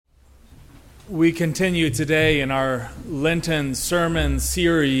We continue today in our Lenten sermon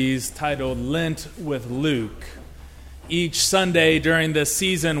series titled Lent with Luke. Each Sunday during this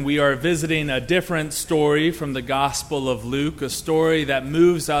season, we are visiting a different story from the Gospel of Luke, a story that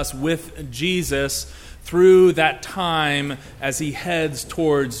moves us with Jesus through that time as he heads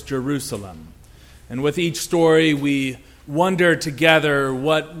towards Jerusalem. And with each story, we wonder together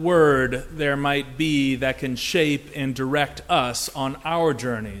what word there might be that can shape and direct us on our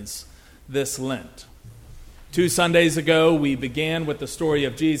journeys this Lent. 2 Sundays ago, we began with the story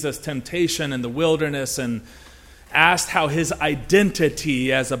of Jesus' temptation in the wilderness and asked how his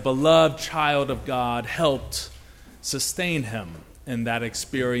identity as a beloved child of God helped sustain him in that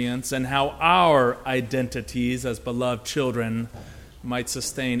experience, and how our identities as beloved children might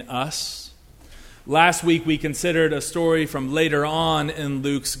sustain us. Last week, we considered a story from later on in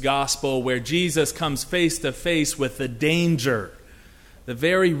Luke's gospel where Jesus comes face to face with the danger, the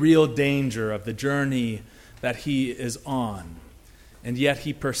very real danger of the journey that he is on, and yet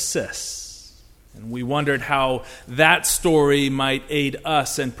he persists. And we wondered how that story might aid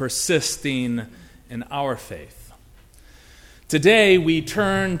us in persisting in our faith. Today, we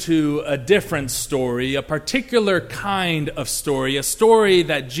turn to a different story, a particular kind of story, a story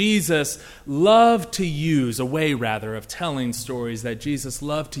that Jesus loved to use, a way rather of telling stories that Jesus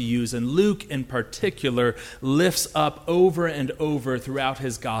loved to use, and Luke in particular lifts up over and over throughout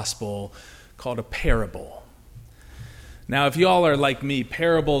his gospel, called a parable. Now, if y'all are like me,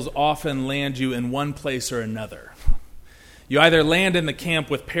 parables often land you in one place or another. You either land in the camp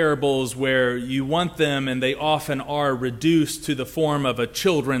with parables where you want them, and they often are reduced to the form of a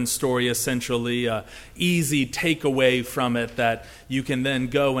children's story, essentially, an easy takeaway from it that you can then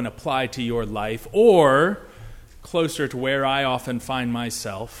go and apply to your life. Or, closer to where I often find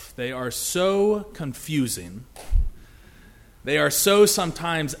myself, they are so confusing. They are so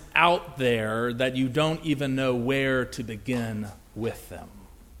sometimes out there that you don't even know where to begin with them.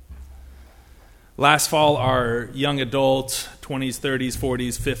 Last fall, our young adult, 20s, 30s,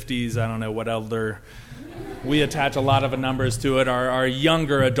 40s, 50s, I don't know what elder, we attach a lot of numbers to it, our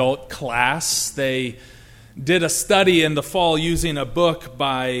younger adult class, they did a study in the fall using a book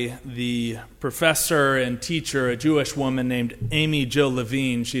by the professor and teacher, a Jewish woman named Amy Jill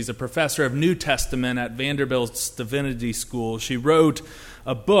Levine. She's a professor of New Testament at Vanderbilt's Divinity School. She wrote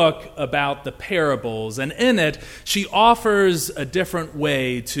a book about the parables, and in it, she offers a different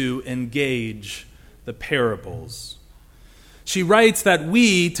way to engage the parables. She writes that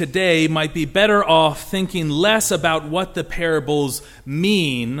we today might be better off thinking less about what the parables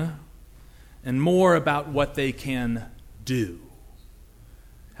mean and more about what they can do.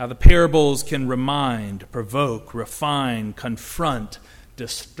 How the parables can remind, provoke, refine, confront,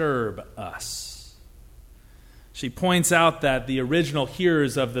 disturb us. She points out that the original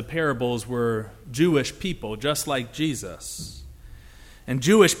hearers of the parables were Jewish people, just like Jesus. And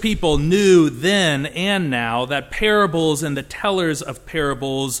Jewish people knew then and now that parables and the tellers of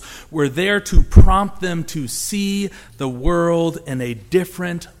parables were there to prompt them to see the world in a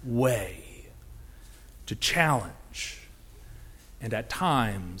different way, to challenge, and at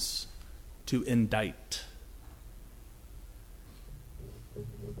times to indict.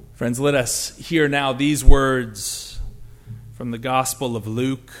 Friends, let us hear now these words from the Gospel of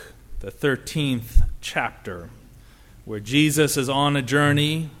Luke, the 13th chapter, where Jesus is on a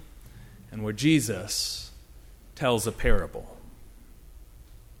journey and where Jesus tells a parable.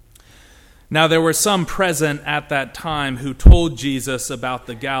 Now there were some present at that time who told Jesus about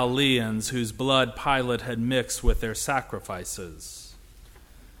the Galileans whose blood Pilate had mixed with their sacrifices.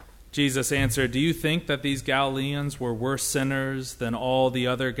 Jesus answered, "Do you think that these Galileans were worse sinners than all the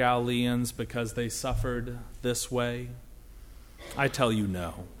other Galileans because they suffered this way? I tell you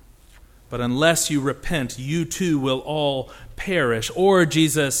no. But unless you repent, you too will all perish." Or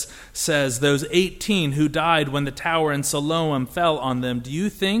Jesus says, "Those 18 who died when the tower in Siloam fell on them, do you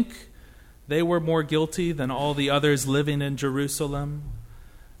think they were more guilty than all the others living in Jerusalem?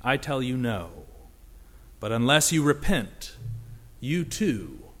 I tell you no. But unless you repent, you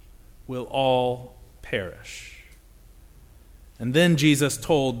too will all perish." And then Jesus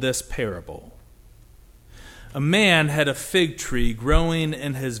told this parable. A man had a fig tree growing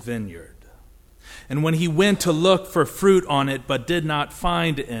in his vineyard. And when he went to look for fruit on it, but did not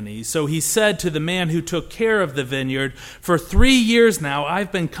find any, so he said to the man who took care of the vineyard, "For 3 years now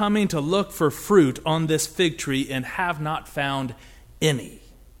I've been coming to look for fruit on this fig tree and have not found any.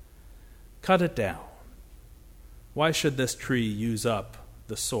 Cut it down. Why should this tree use up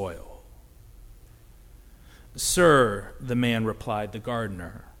the soil?" "Sir," the man replied, the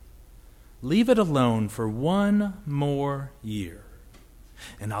gardener, "leave it alone for 1 more year.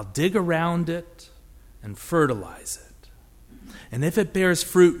 and I'll dig around it and fertilize it. And if it bears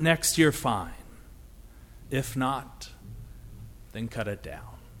fruit next year, fine. If not, then cut it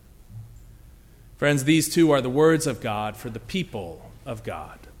down. Friends, these two are the words of God for the people of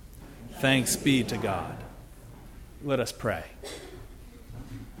God. Thanks be to God. Let us pray.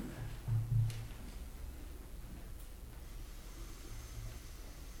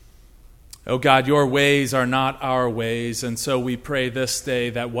 Oh God, your ways are not our ways, and so we pray this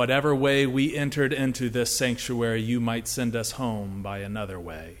day that whatever way we entered into this sanctuary, you might send us home by another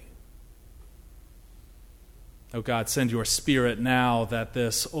way. Oh God, send your Spirit now that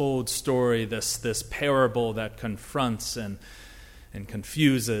this old story, this parable that confronts and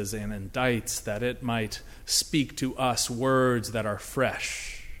confuses and indicts, that it might speak to us words that are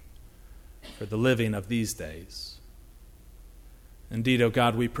fresh for the living of these days. Indeed, O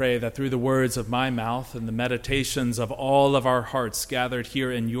God, we pray that through the words of my mouth and the meditations of all of our hearts gathered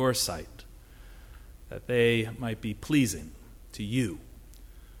here in your sight, that they might be pleasing to you.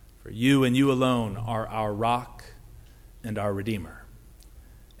 For you and you alone are our rock and our Redeemer.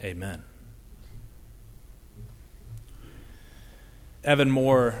 Amen. Evan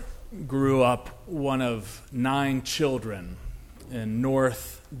Moore grew up one of 9 children in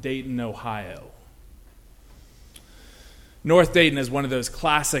North Dayton, Ohio. North Dayton is one of those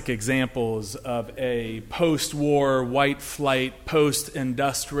classic examples of a post-war, white flight,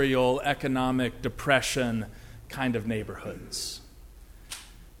 post-industrial economic depression kind of neighborhoods.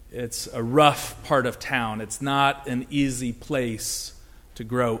 It's a rough part of town. It's not an easy place to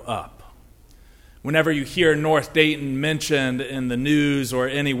grow up. Whenever you hear North Dayton mentioned in the news or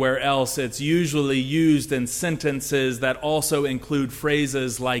anywhere else, it's usually used in sentences that also include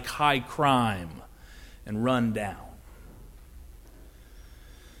phrases like high crime and run down.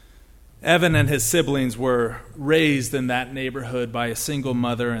 Evan and his siblings were raised in that neighborhood by a single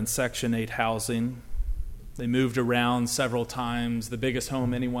mother in Section 8 housing. They moved around several times. The biggest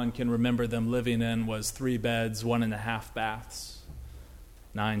home anyone can remember them living in was 3 beds, 1.5 baths,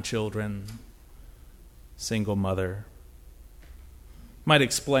 9 children, single mother. Might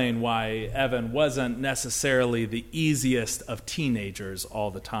explain why Evan wasn't necessarily the easiest of teenagers all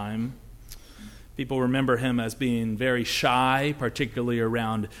the time. People remember him as being very shy, particularly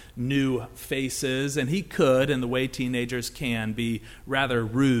around new faces, and he could, in the way teenagers can, be rather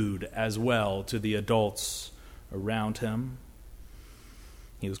rude as well to the adults around him.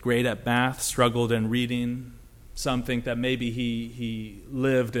 He was great at math, struggled in reading. Some think that maybe he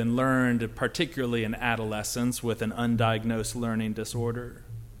lived and learned, particularly in adolescence, with an undiagnosed learning disorder.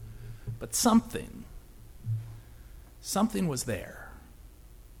 But something was there.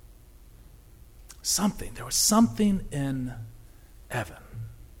 There was something in Evan.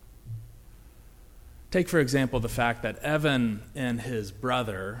 Take, for example, the fact that Evan and his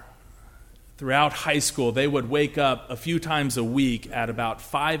brother, throughout high school, they would wake up a few times a week at about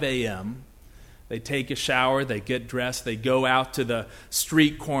 5 a.m. They'd take a shower, they'd get dressed, they'd go out to the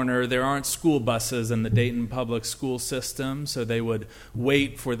street corner. There aren't school buses in the Dayton public school system, so they would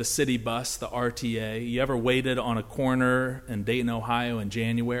wait for the city bus, the RTA. You ever waited on a corner in Dayton, Ohio in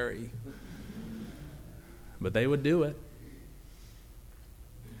January? But they would do it.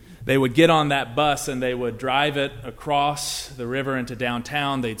 They would get on that bus and they would drive it across the river into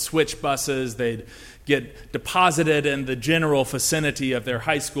downtown. They'd switch buses. They'd get deposited in the general vicinity of their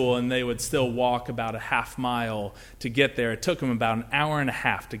high school, and they would still walk about a half mile to get there. It took them about an hour and a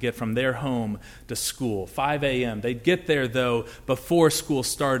half to get from their home to school, 5 a.m. They'd get there, though, before school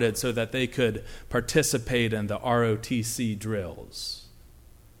started so that they could participate in the ROTC drills.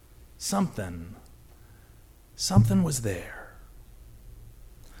 Something was there.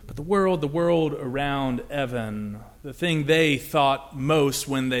 But the world around Evan, the thing they thought most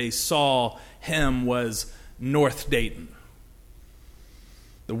when they saw him was North Dayton.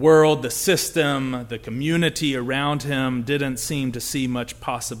 The world, the system, the community around him didn't seem to see much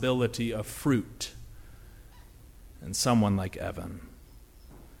possibility of fruit in someone like Evan.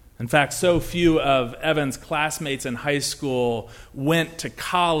 In fact, so few of Evan's classmates in high school went to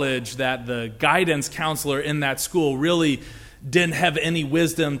college that the guidance counselor in that school really didn't have any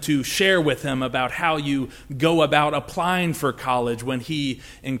wisdom to share with him about how you go about applying for college when he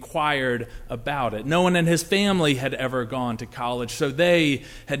inquired about it. No one in his family had ever gone to college, so they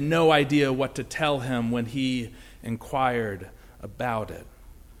had no idea what to tell him when he inquired about it.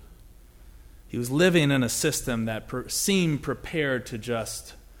 He was living in a system that seemed prepared to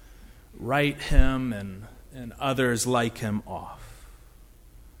just write him and others like him off.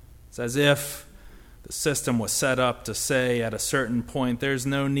 It's as if the system was set up to say at a certain point, there's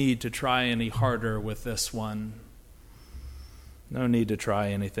no need to try any harder with this one. No need to try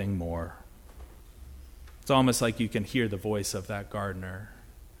anything more. It's almost like you can hear the voice of that gardener.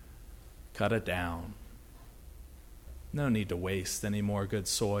 Cut it down. No need to waste any more good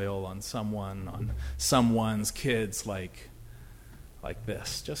soil on someone's kids like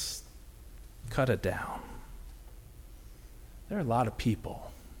this. Just cut it down. There are a lot of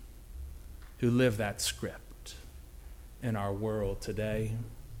people who live that script in our world today.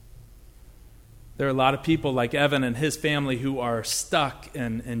 There are a lot of people like Evan and his family who are stuck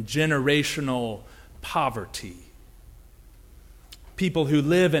in generational poverty. People who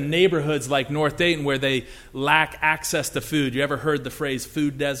live in neighborhoods like North Dayton where they lack access to food. You ever heard the phrase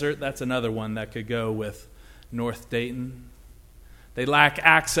food desert? That's another one that could go with North Dayton. They lack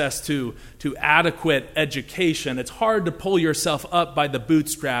access to adequate education. It's hard to pull yourself up by the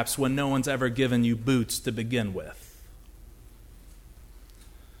bootstraps when no one's ever given you boots to begin with.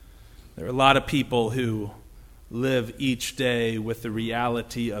 There are a lot of people who live each day with the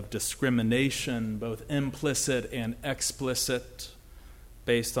reality of discrimination, both implicit and explicit,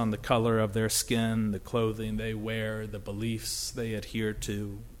 based on the color of their skin, the clothing they wear, the beliefs they adhere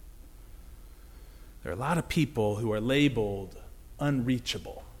to. There are a lot of people who are labeled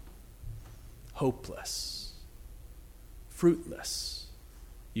unreachable, hopeless, fruitless,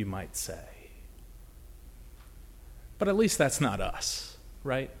 you might say. But at least that's not us,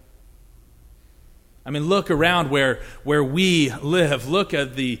 right? I mean, look around where we live. Look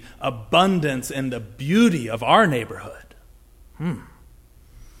at the abundance and the beauty of our neighborhood.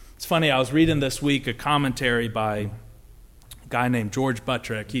 It's funny, I was reading this week a commentary by a guy named George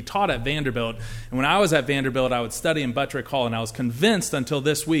Buttrick. He taught at Vanderbilt, and when I was at Vanderbilt, I would study in Buttrick Hall, and I was convinced until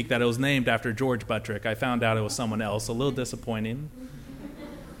this week that it was named after George Buttrick. I found out it was someone else, a little disappointing.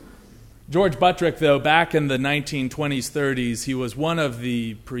 George Buttrick, though, back in the 1920s, 30s, he was one of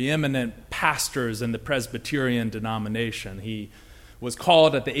the preeminent pastors in the Presbyterian denomination. He was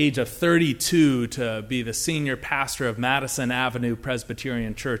called at the age of 32 to be the senior pastor of Madison Avenue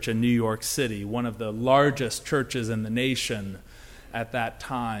Presbyterian Church in New York City, one of the largest churches in the nation at that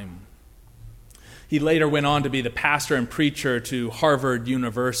time. He later went on to be the pastor and preacher to Harvard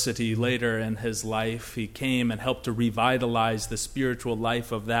University later in his life. He came and helped to revitalize the spiritual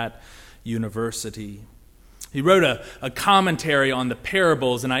life of that university. He wrote a commentary on the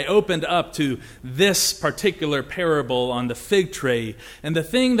parables, and I opened up to this particular parable on the fig tree. And the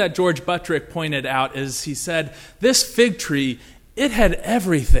thing that George Buttrick pointed out is he said, this fig tree, it had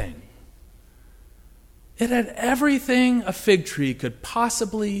everything. It had everything a fig tree could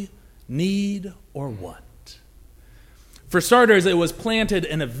possibly need or want. For starters, it was planted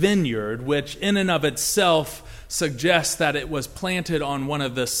in a vineyard, which in and of itself suggests that it was planted on one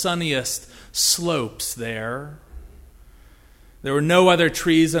of the sunniest slopes there. There were no other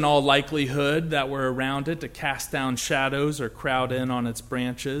trees in all likelihood that were around it to cast down shadows or crowd in on its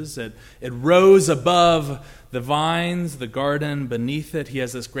branches. It rose above the vines, the garden beneath it. He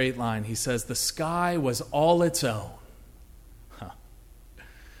has this great line. He says, the sky was all its own.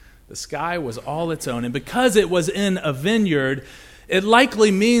 The sky was all its own. And because it was in a vineyard, it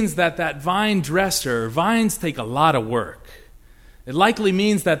likely means that vine dresser, vines take a lot of work. It likely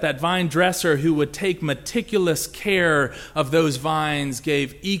means that vine dresser who would take meticulous care of those vines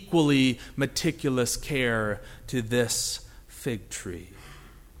gave equally meticulous care to this fig tree.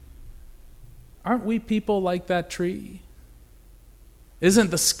 Aren't we people like that tree?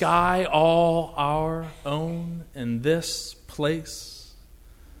 Isn't the sky all our own in this place?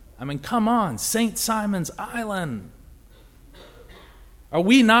 I mean, come on, St. Simon's Island. Are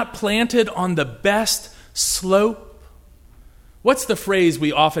we not planted on the best slope? What's the phrase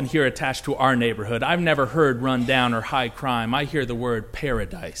we often hear attached to our neighborhood? I've never heard run down or high crime. I hear the word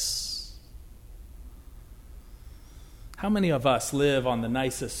paradise. How many of us live on the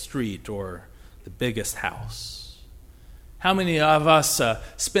nicest street or the biggest house? How many of us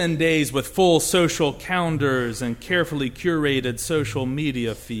spend days with full social calendars and carefully curated social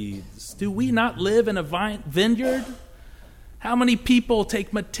media feeds? Do we not live in a vineyard? How many people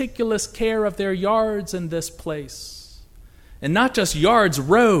take meticulous care of their yards in this place? And not just yards,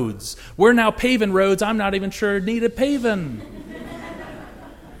 roads. We're now paving roads I'm not even sure needed paving.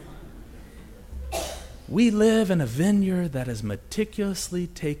 We live in a vineyard that is meticulously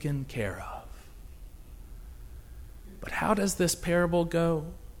taken care of. But how does this parable go?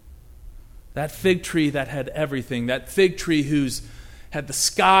 That fig tree that had everything, that fig tree who's had the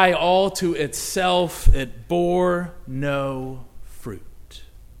sky all to itself, it bore no fruit.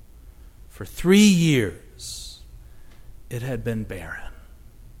 For 3 years, it had been barren.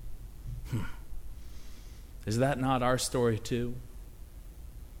 Is that not our story too?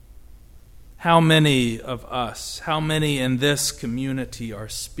 How many of us, how many in this community are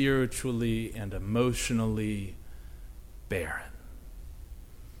spiritually and emotionally barren?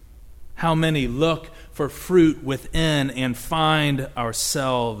 How many look for fruit within and find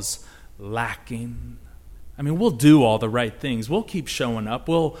ourselves lacking? I mean, we'll do all the right things. We'll keep showing up.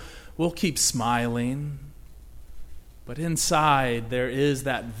 We'll keep smiling. But inside, there is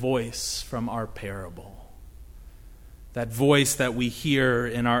that voice from our parable. That voice that we hear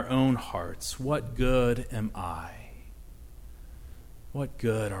in our own hearts. What good am I? What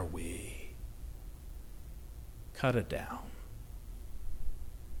good are we? Cut it down.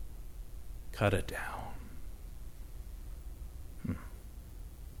 Cut it down.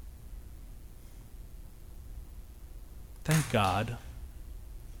 Thank God.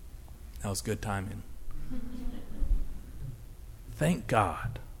 That was good timing. Thank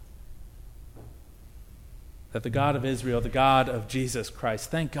God that the God of Israel, the God of Jesus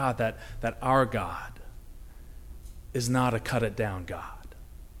Christ, thank God that our God is not a cut-it-down God.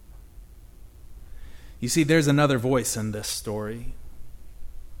 You see, there's another voice in this story.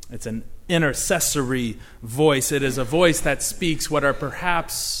 It's an intercessory voice. It is a voice that speaks what are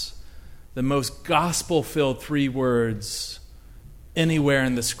perhaps the most gospel-filled 3 words anywhere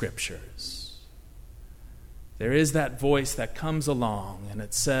in the Scriptures. There is that voice that comes along and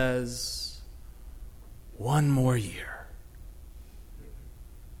it says, one more year.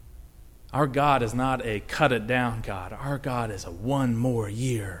 Our God is not a cut-it-down God. Our God is a one more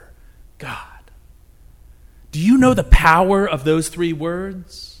year God. Do you know the power of those 3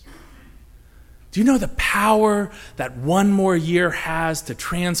 words? Do you know the power that one more year has to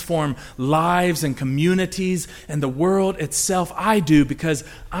transform lives and communities and the world itself? I do, because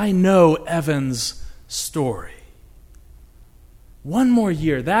I know Evan's story. One more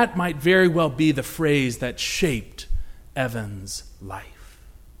year, that might very well be the phrase that shaped Evan's life.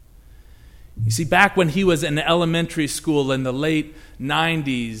 You see, back when he was in elementary school in the late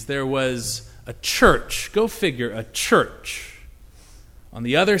 90s, there was a church, go figure, a church, on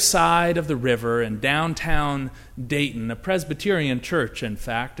the other side of the river in downtown Dayton, a Presbyterian church, in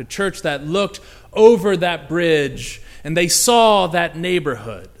fact, a church that looked over that bridge and they saw that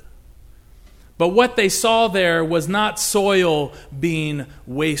neighborhood. But what they saw there was not soil being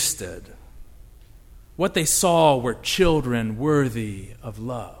wasted. What they saw were children worthy of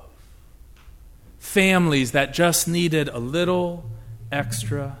love. Families that just needed a little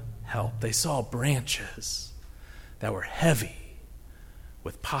extra help. They saw branches that were heavy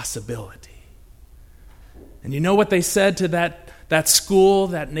with possibility. And you know what they said to that school,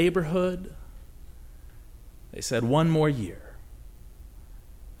 that neighborhood? They said, one more year.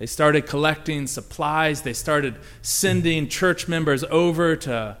 They started collecting supplies. They started sending church members over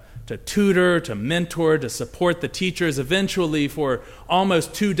to tutor, to mentor, to support the teachers. Eventually, for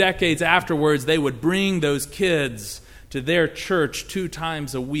almost 2 decades afterwards, they would bring those kids to their church 2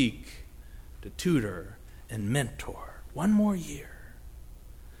 times a week to tutor and mentor. One more year.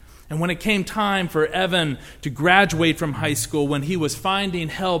 And when it came time for Evan to graduate from high school, when he was finding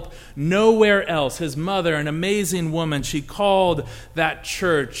help nowhere else, his mother, an amazing woman, she called that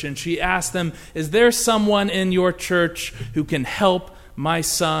church and she asked them, is there someone in your church who can help my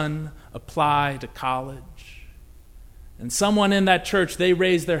son apply to college? And someone in that church, they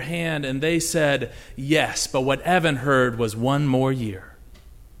raised their hand and they said, yes, but what Evan heard was one more year.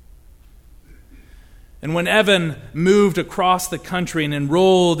 And when Evan moved across the country and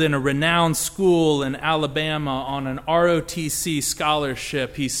enrolled in a renowned school in Alabama on an ROTC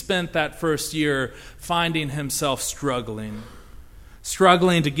scholarship, he spent that first year finding himself struggling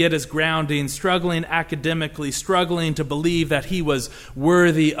to get his grounding, struggling academically, struggling to believe that he was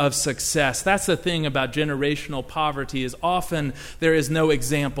worthy of success. That's the thing about generational poverty, is often there is no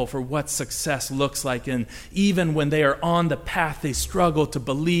example for what success looks like. And even when they are on the path, they struggle to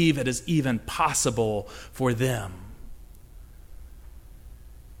believe it is even possible for them.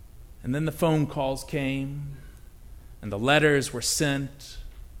 And then the phone calls came, and the letters were sent,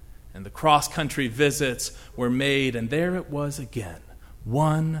 and the cross-country visits were made, and there it was again.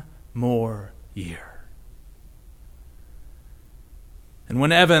 One more year. And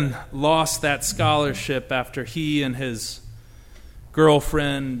when Evan lost that scholarship after he and his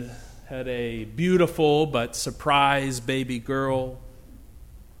girlfriend had a beautiful but surprise baby girl,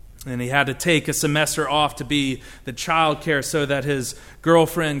 and he had to take a semester off to be the childcare so that his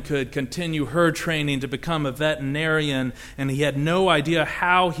girlfriend could continue her training to become a veterinarian. And he had no idea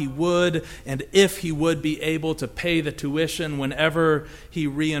how he would and if he would be able to pay the tuition whenever he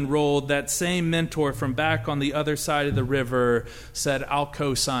re-enrolled. That same mentor from back on the other side of the river said, I'll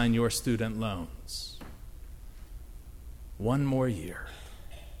co-sign your student loans. One more year.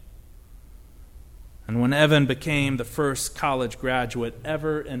 And when Evan became the first college graduate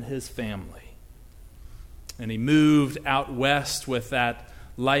ever in his family, and he moved out west with that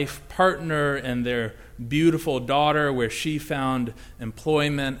life partner and their beautiful daughter, where she found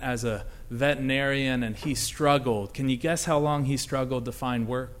employment as a veterinarian, and he struggled. Can you guess how long he struggled to find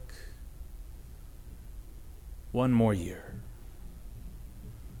work? 1 more year.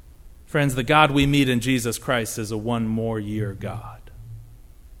 Friends, the God we meet in Jesus Christ is a 1 more year God.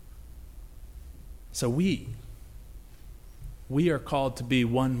 So we are called to be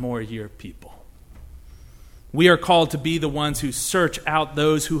 1 more year people. We are called to be the ones who search out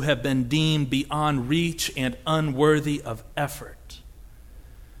those who have been deemed beyond reach and unworthy of effort,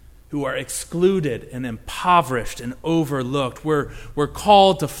 who are excluded and impoverished and overlooked. We're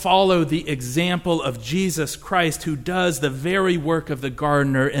called to follow the example of Jesus Christ, who does the very work of the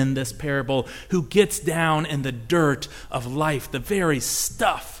gardener in this parable, who gets down in the dirt of life, the very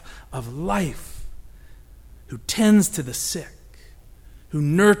stuff of life, who tends to the sick, who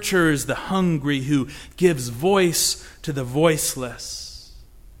nurtures the hungry, who gives voice to the voiceless.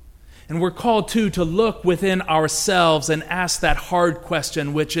 And we're called, too, to look within ourselves and ask that hard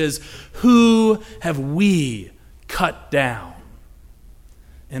question, which is, who have we cut down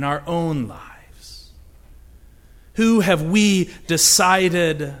in our own lives? Who have we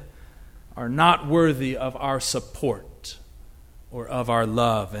decided are not worthy of our support or of our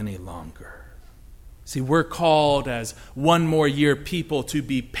love any longer? See, we're called as 1 more year people to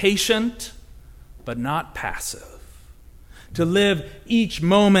be patient, but not passive. To live each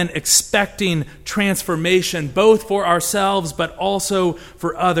moment expecting transformation, both for ourselves, but also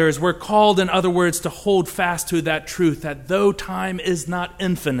for others. We're called, in other words, to hold fast to that truth, that though time is not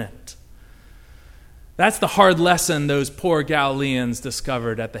infinite, that's the hard lesson those poor Galileans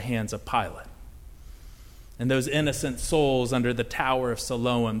discovered at the hands of Pilate. And those innocent souls under the Tower of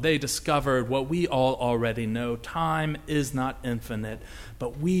Siloam, they discovered what we all already know. Time is not infinite,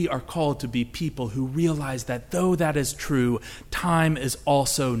 but we are called to be people who realize that though that is true, time is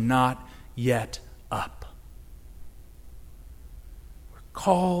also not yet up. We're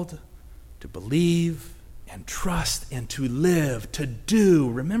called to believe and trust and to live, to do.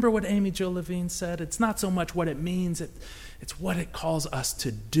 Remember what Amy Jo Levine said? It's not so much what it means, it's what it calls us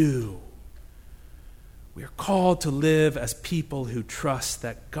to do. We are called to live as people who trust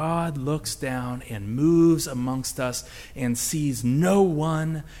that God looks down and moves amongst us and sees no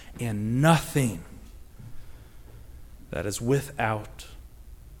one and nothing that is without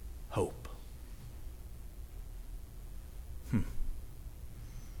hope.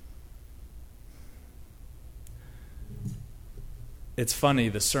 It's funny,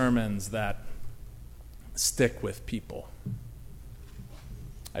 the sermons that stick with people.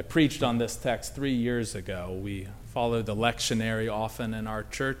 I preached on this text 3 years ago. We follow the lectionary often in our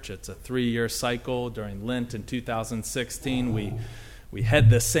church. It's a 3-year cycle. During Lent in 2016, we had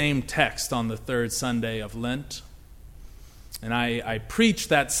the same text on the 3rd Sunday of Lent. And I preached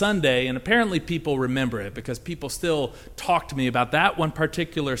that Sunday, and apparently people remember it because people still talk to me about that one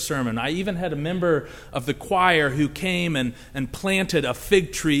particular sermon. I even had a member of the choir who came and planted a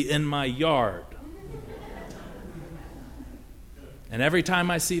fig tree in my yard. And every time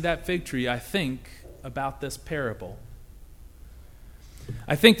I see that fig tree, I think about this parable.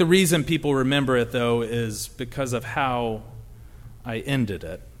 I think the reason people remember it, though, is because of how I ended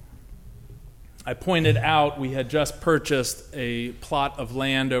it. I pointed out we had just purchased a plot of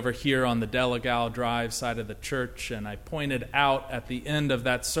land over here on the Delagal Drive side of the church, and I pointed out at the end of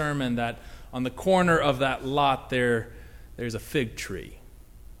that sermon that on the corner of that lot there's a fig tree,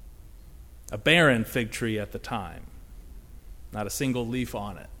 a barren fig tree at the time. Not a single leaf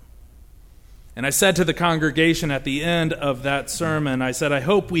on it. And I said to the congregation at the end of that sermon, I said, I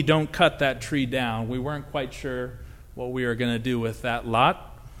hope we don't cut that tree down. We weren't quite sure what we were going to do with that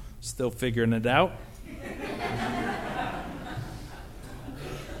lot. Still figuring it out. I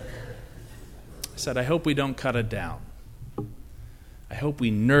said, I hope we don't cut it down. I hope we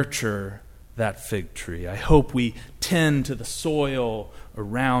nurture that fig tree. I hope we tend to the soil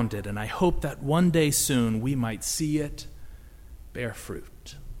around it. And I hope that one day soon we might see it bear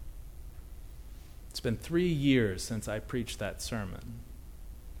fruit. It's been 3 years since I preached that sermon.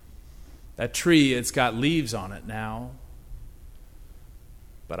 That tree, it's got leaves on it now,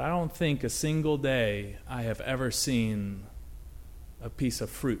 but I don't think a single day I have ever seen a piece of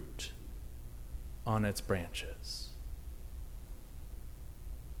fruit on its branches.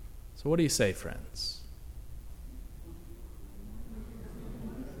 So what do you say, friends?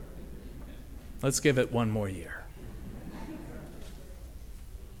 Let's give it 1 more year.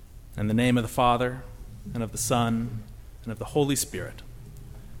 In the name of the Father, and of the Son, and of the Holy Spirit.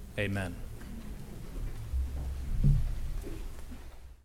 Amen.